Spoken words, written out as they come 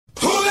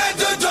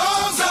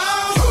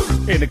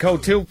Hey, Nicole,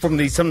 Theil from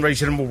the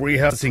Sunraysia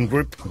Rehousing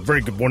Group. Very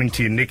good morning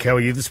to you, Nick. How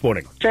are you this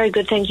morning? Very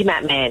good, thank you,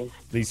 Matt Man.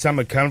 The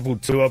Summer Carnival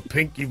Tour,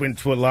 Pink, you went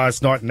to it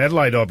last night in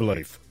Adelaide, I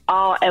believe.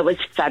 Oh, it was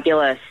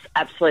fabulous.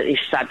 Absolutely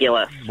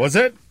fabulous. Was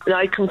it?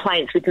 No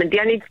complaints with me. The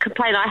only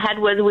complaint I had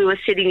was we were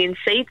sitting in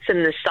seats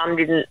and the sun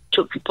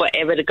took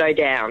forever to go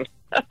down.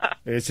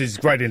 Yes, she's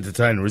a great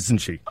entertainer, isn't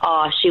she?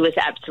 Oh, she was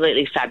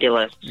absolutely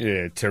fabulous.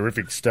 Yeah,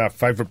 terrific stuff.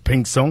 Favourite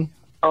Pink song?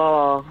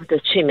 Oh,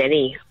 there's too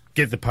many.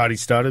 Get the party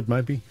started,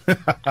 maybe?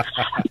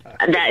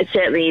 That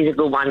certainly is a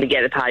good one to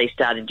get the party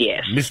started,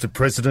 yes. Mr.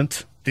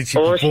 President, did she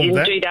Oh, perform she didn't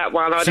that? do that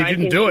one. I She don't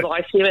didn't think do she it.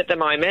 likes him at the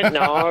moment,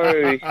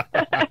 no.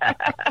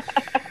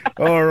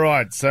 All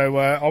right, so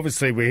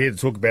obviously we're here to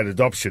talk about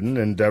adoption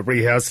and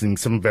rehousing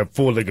some of our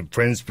four-legged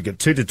friends. We've got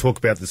two to talk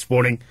about this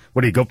morning.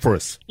 What do you got for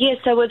us? Yeah,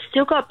 so we've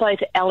still got both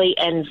Ellie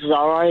and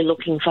Zorro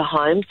looking for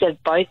homes.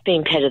 They've both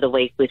been Pet of the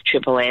Week with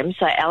Triple M.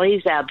 So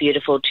Ellie's our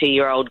beautiful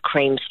 2-year-old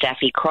cream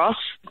staffy cross,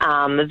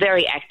 a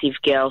very active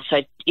girl.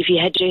 So if you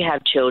do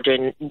have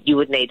children, you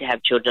would need to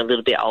have children a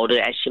little bit older,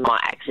 as she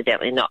might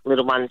accidentally knock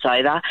little ones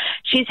over.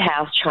 She's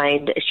house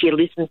trained. She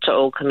listens to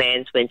all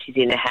commands when she's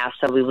in the house,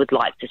 so we would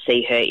like to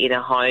see her in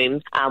a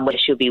home where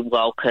she'll be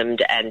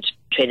welcomed and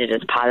treated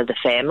as part of the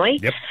family.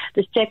 Yep.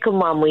 The second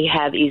one we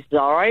have is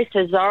Zorro.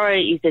 So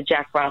Zorro is a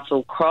Jack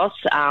Russell cross,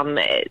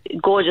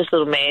 gorgeous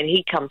little man.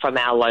 He come from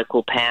our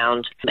local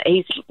pound.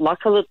 He's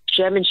like a little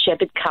German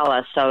Shepherd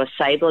colour, so a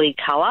sably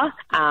colour.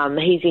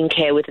 He's in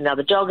care with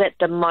another dog at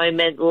the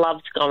moment,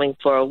 loves going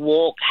for a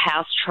walk,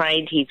 house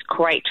trained. He's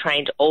crate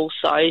trained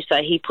also,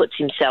 so he puts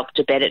himself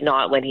to bed at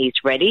night when he's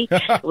ready.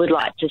 We'd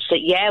like to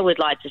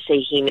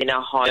see him in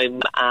a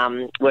home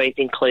where he's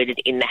included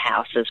in the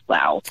house as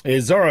well. Yeah,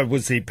 Zorro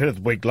was the Pet of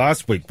the Week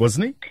last week,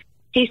 wasn't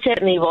he? He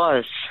certainly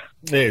was.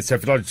 Yeah, so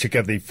if you'd like to check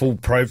out the full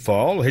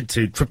profile, head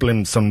to Triple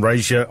M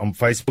Sunraysia on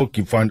Facebook.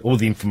 You'll find all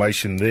the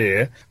information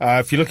there.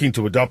 If you're looking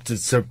to adopt,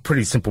 it's a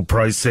pretty simple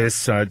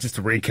process. Just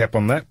a recap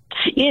on that.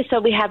 Yeah, so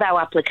we have our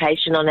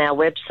application on our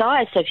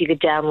website, so if you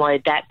could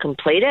download that,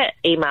 complete it,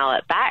 email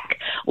it back.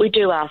 We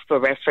do ask for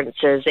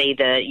references,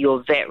 either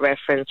your vet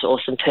reference or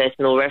some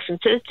personal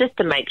references, just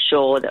to make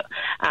sure that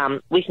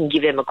we can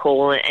give them a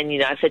call and, you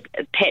know, if a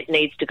pet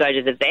needs to go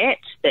to the vet,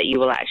 that you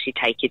will actually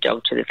take your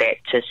dog to the vet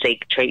to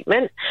seek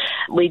treatment.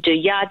 We do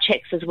yard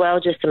checks as well,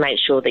 just to make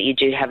sure that you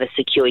do have a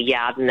secure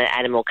yard and the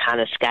animal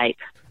can't escape.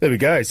 There we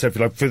go. So if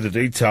you'd like further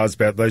details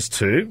about those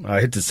two,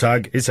 head to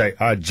sarg.net.au,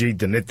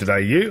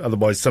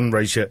 otherwise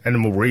Sunraysia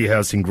Animal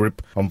Rehousing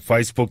Group on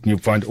Facebook, and you'll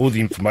find all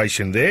the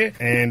information there.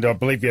 And I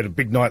believe you had a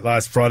big night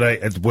last Friday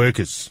at the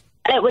Workers.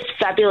 It was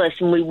fabulous,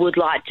 and we would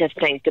like to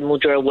thank the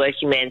Mildura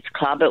Working Men's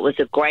Club. It was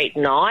a great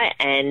night,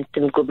 and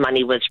some good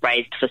money was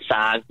raised for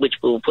SARG, which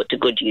we'll put to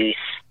good use.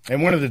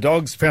 And one of the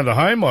dogs found a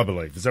home, I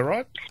believe. Is that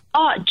right?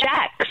 Oh,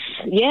 Jax.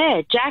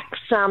 Yeah, Jax.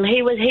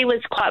 He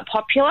was quite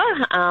popular.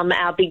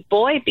 Our big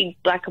boy, big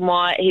black and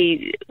white.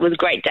 He was a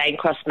Great Dane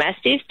Cross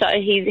Mastiff, so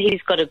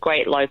he's got a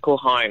great local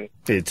home.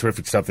 Yeah,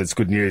 terrific stuff. That's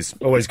good news.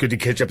 Always good to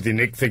catch up with you,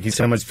 Nick. Thank you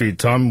so much for your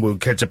time. We'll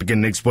catch up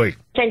again next week.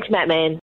 Thanks, Matt Man.